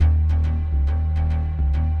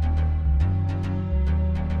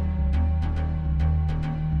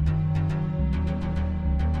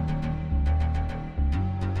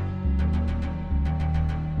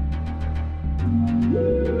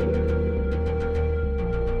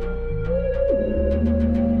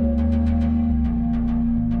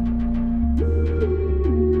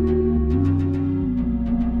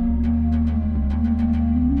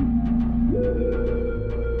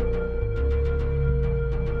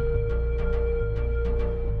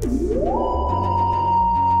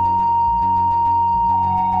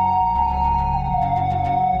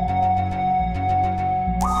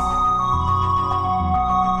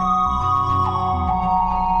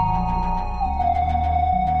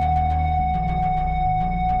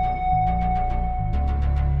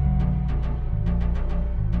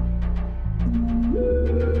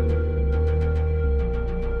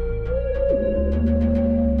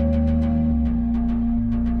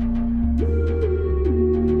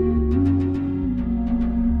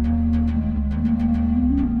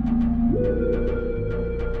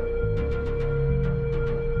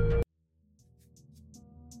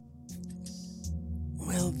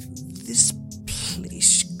Well, this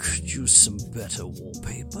place could use some better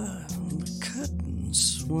wallpaper. And the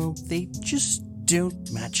curtains, well, they just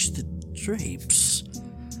don't match the drapes.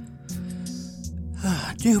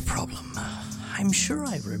 No problem. I'm sure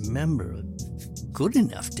I remember a good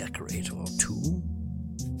enough decorator or two.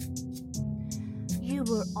 You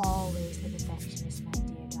were always the perfectionist, my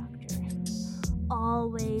dear doctor.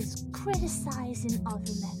 Always criticizing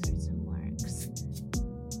other methods and works.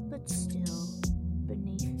 But still,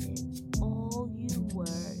 beneath it, all you were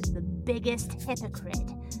is the biggest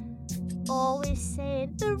hypocrite. Always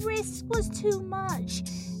saying the risk was too much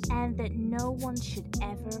and that no one should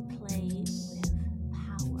ever play with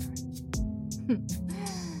power.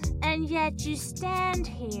 And yet you stand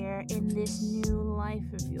here in this new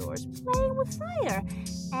life of yours playing with fire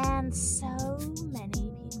and so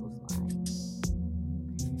many people's lives.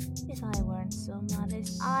 If I weren't so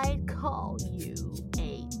modest, I'd call you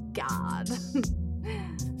a god.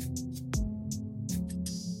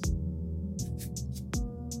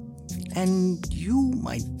 And you,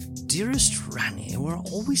 my dearest Rani, were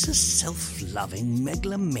always a self-loving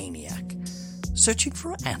megalomaniac, searching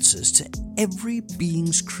for answers to every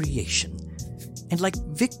being's creation. And like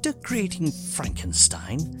Victor creating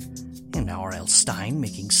Frankenstein, and R.L. Stein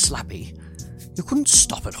making Slappy, you couldn't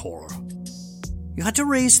stop at horror. You had to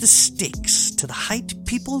raise the stakes to the height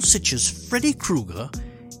people such as Freddy Krueger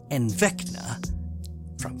and Vecna,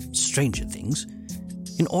 from Stranger Things,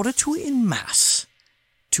 in order to enmass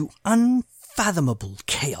to unfathomable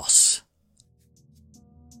chaos.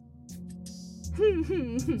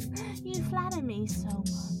 You flatter me so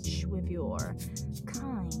much with your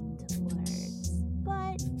kind words,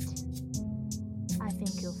 but I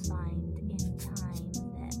think you'll find in time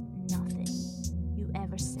that nothing you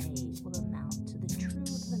ever say will amount to the true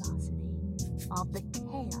velocity of the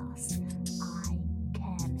chaos I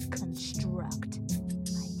can construct,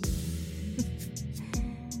 my dear.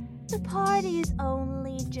 The party is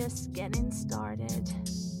only just getting started.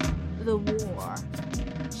 The war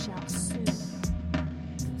shall soon be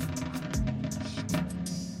finished.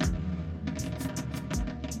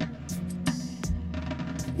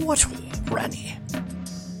 What war, Rani?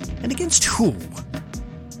 And against who?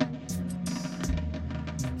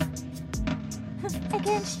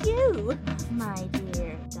 Against you, my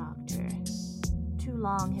dear doctor. Too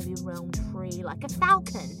long have you roamed free like a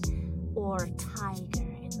falcon or tiger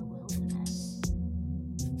in the wilderness.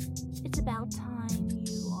 It's about time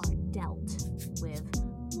you are dealt with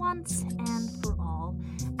once and for all,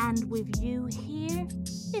 and with you here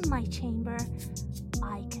in my chamber,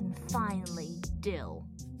 I can finally deal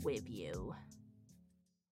with you.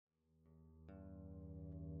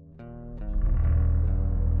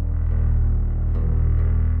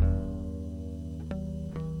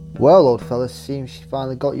 Well, old fella, seems she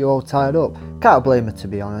finally got you all tied up. Can't blame her, to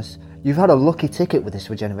be honest. You've had a lucky ticket with this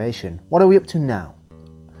regeneration. What are we up to now?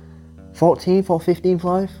 14th or 15th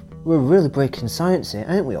life? We're really breaking science here,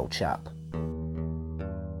 ain't we, old chap?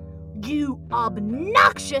 You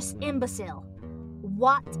obnoxious imbecile!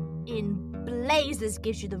 What in blazes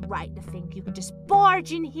gives you the right to think you can just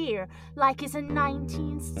barge in here like it's a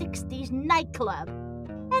 1960s nightclub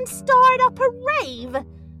and start up a rave?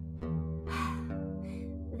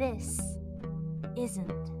 This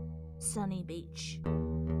isn't Sunny Beach.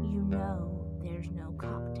 You know there's no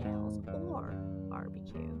cocktails or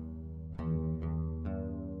barbecue.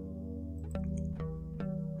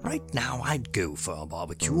 Right now, I'd go for a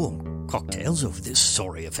barbecue or cocktails over this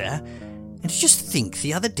sorry affair. And to just think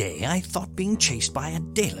the other day I thought being chased by a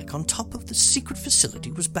Dalek on top of the secret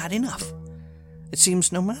facility was bad enough. It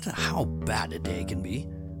seems no matter how bad a day can be,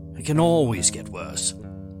 it can always get worse.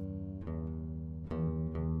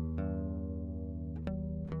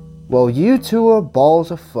 Well, you two are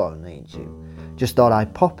balls of fun, ain't you? Just thought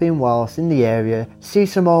I'd pop in whilst in the area, see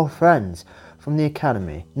some old friends from the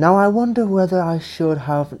academy. Now I wonder whether I should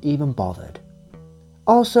have even bothered.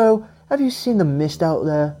 Also, have you seen the mist out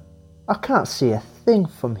there? I can't see a thing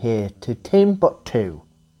from here to Timbuktu.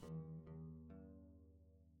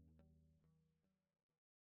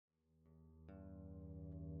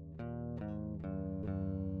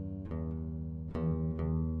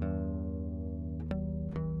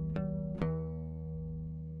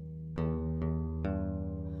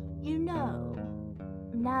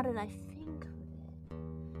 now that I think of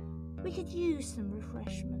it, we could use some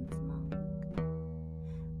refreshments, Monk.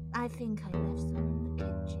 I think I left some in the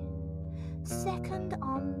kitchen. Second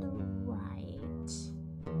on the right.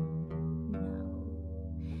 No.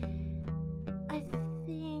 I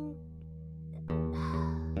think...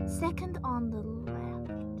 Second on the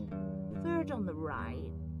left. Third on the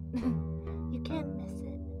right. You can't miss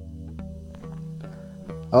it.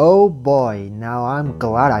 Oh boy, now I'm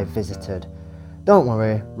glad I visited. Don't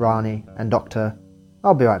worry, Rani and Doctor.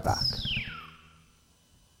 I'll be right back.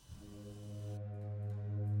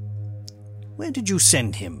 Where did you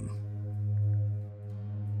send him?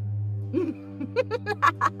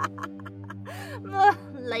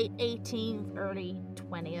 Late 18th, early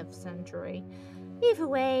 20th century. Either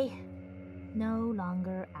way, no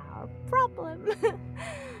longer our problem.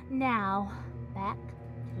 Now, back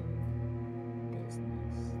to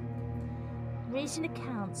business. Recent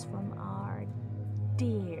accounts from our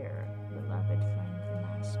dear, beloved friend the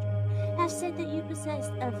Master have said that you possess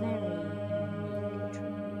a very unique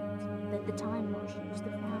trait that the Time Lords used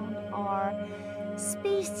to found our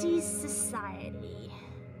species society.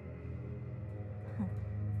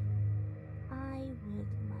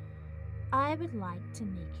 I would like to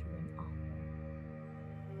make you an offer.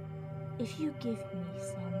 If you give me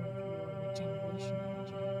some of your regeneration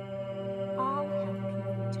energy, I'll help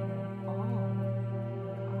you return all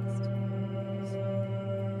your lost years.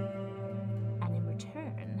 And in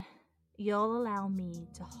return, you'll allow me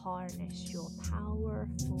to harness your power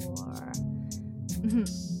for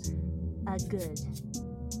a good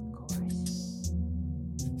cause.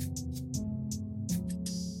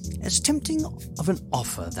 As tempting of an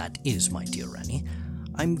offer that is, my dear Rani,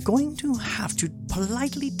 I'm going to have to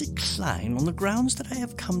politely decline on the grounds that I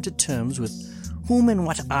have come to terms with whom and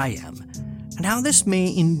what I am, and how this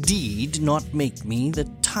may indeed not make me the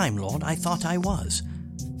Time Lord I thought I was.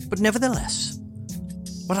 But nevertheless,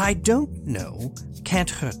 what I don't know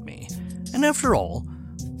can't hurt me, and after all,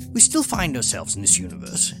 we still find ourselves in this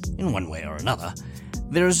universe, in one way or another.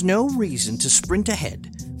 There is no reason to sprint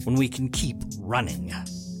ahead when we can keep running.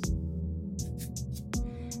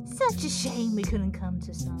 Such a shame we couldn't come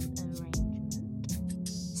to some arrangement.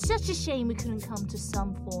 Such a shame we couldn't come to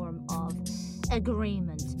some form of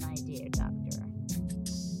agreement, my dear Doctor.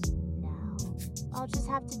 Now, I'll just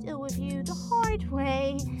have to deal with you the hard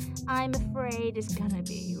way. I'm afraid it's gonna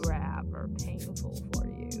be rather painful for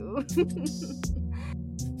you.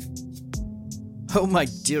 Oh, my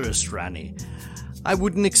dearest Rani, I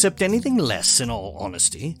wouldn't accept anything less, in all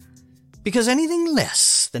honesty, because anything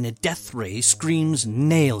less than a death ray screams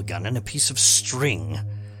nail gun and a piece of string,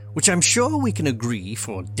 which I'm sure we can agree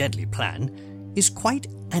for a deadly plan, is quite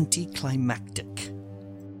anticlimactic.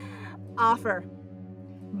 Offer.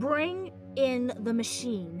 Bring in the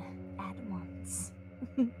machine at once.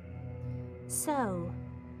 So,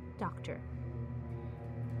 Doctor,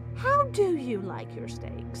 how do you like your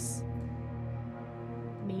steaks?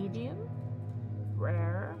 Medium?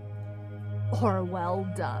 Rare? Or well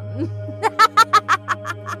done?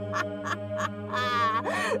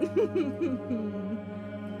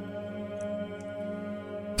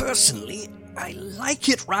 Personally, I like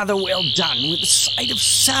it rather well done with a side of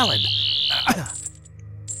salad.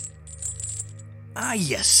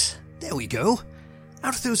 Yes, there we go.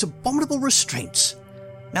 Out of those abominable restraints.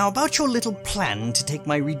 Now about your little plan to take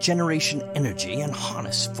my regeneration energy and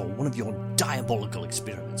harness for one of your diabolical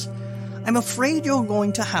experiments. I'm afraid you're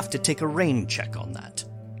going to have to take a rain check on that.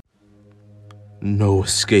 No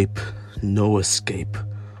escape, no escape.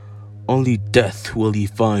 Only death will ye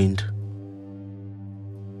find.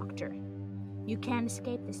 Doctor, you can't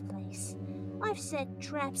escape this place. I've set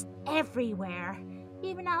traps everywhere,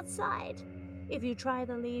 even outside. If you try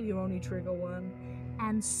to leave, you only trigger one.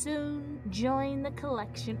 And soon join the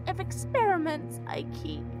collection of experiments I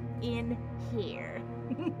keep in here.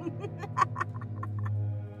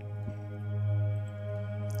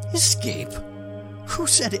 Escape? Who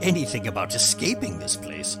said anything about escaping this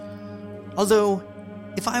place? Although,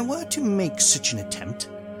 if I were to make such an attempt,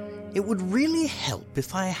 it would really help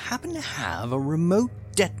if I happen to have a remote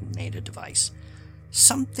detonator device.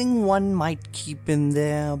 Something one might keep in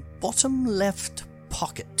their bottom left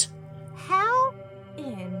pocket. How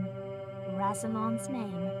in Rassilon's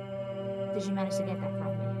name did you manage to get that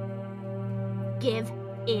from me? Give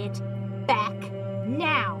it back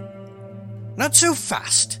now! Not so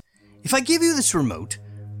fast. If I give you this remote,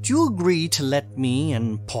 do you agree to let me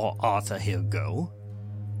and poor Arthur here go?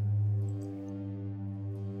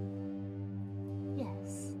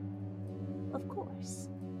 Yes, of course.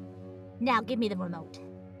 Now give me the remote.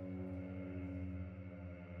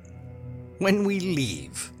 When we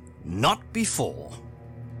leave, not before.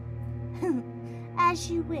 As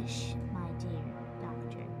you wish, my dear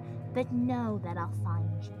doctor, but know that I'll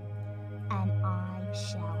find you, and I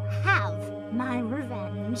shall have my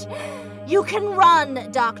revenge. You can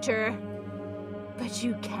run, doctor, but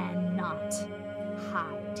you cannot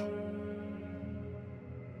hide.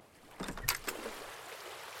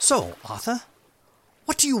 So, Arthur,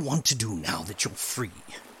 what do you want to do now that you're free?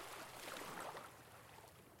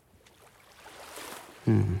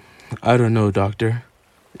 I don't know, Doctor.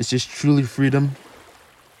 Is this truly freedom?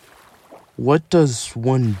 What does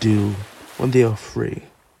one do when they are free?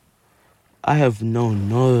 I have known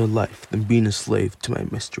no other life than being a slave to my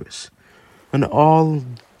mistress, and all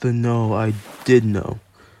the know I did know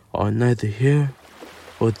are neither here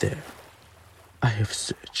or there. I have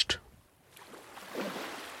searched.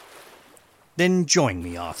 Then join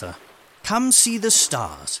me, Arthur. Come see the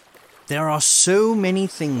stars. There are so many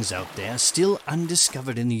things out there still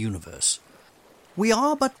undiscovered in the universe. We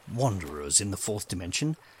are but wanderers in the fourth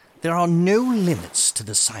dimension. There are no limits to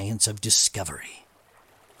the science of discovery.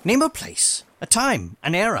 Name a place, a time,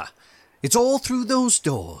 an era. It's all through those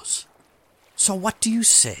doors. So what do you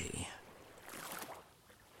say?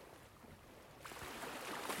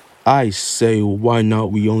 I say, why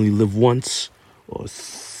not we only live once? Or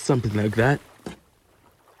something like that.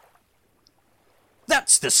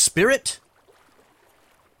 That's the spirit!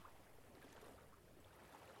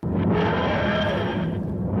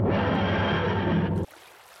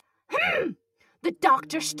 The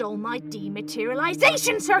doctor stole my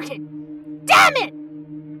dematerialization circuit! Damn it!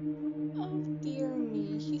 Oh dear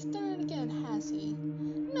me, he's done it again, has he?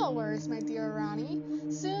 No worries, my dear Ronnie.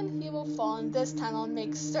 Soon he will fall, and this time I'll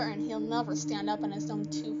make certain he'll never stand up on his own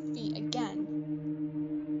 2 feet again.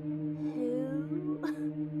 Who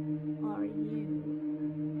are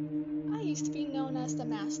you? I used to be known as the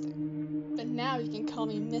Master, but now you can call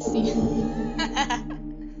me Missy.